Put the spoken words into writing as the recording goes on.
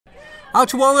Out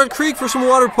to Walnut Creek for some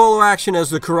water polo action as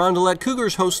the Carondelet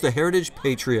Cougars host the Heritage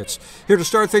Patriots. Here to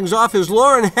start things off is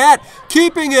Lauren HETT,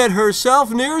 keeping it herself,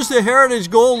 nears the Heritage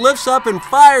goal, lifts up and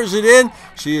fires it in.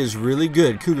 She is really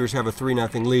good. Cougars have a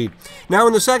 3-0 lead. Now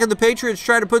in the second, the Patriots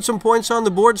try to put some points on the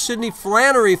board. Sydney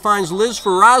Flannery finds Liz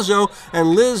FIRAZZO, and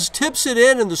Liz tips it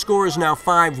in, and the score is now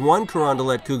 5-1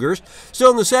 Carondelet Cougars.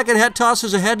 Still in the second, HETT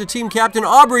tosses ahead to team captain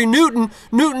AUBREY Newton.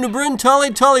 Newton to BRYNN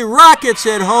TULLY. TULLY rockets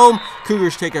it home.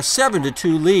 Cougars take a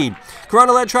 7-2 lead.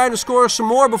 Carondelet trying to score some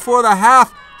more before the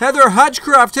half.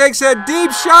 HUTCHCRAFT takes a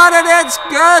deep shot and it's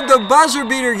good. The buzzer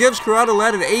beater gives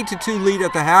Carondelet an 8-2 lead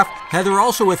at the half. Heather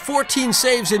also with 14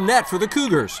 saves in net for the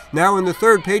Cougars. Now in the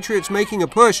third, Patriots making a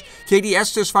push.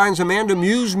 ESTES finds Amanda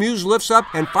MUSE. MUSE lifts up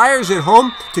and fires it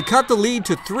home to cut the lead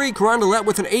to 3. Carondelet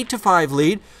with an 8-5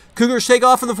 lead. Cougars take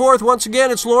off in the fourth. Once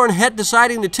again, it's Lauren HETT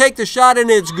deciding to take the shot,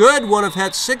 and it's good. One of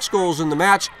HETT's 6 goals in the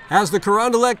match, as the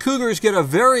Carondelet Cougars get a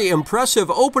very impressive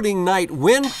opening night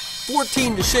win.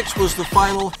 14-6 was the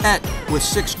final. HETT with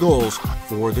 6 goals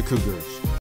for the Cougars.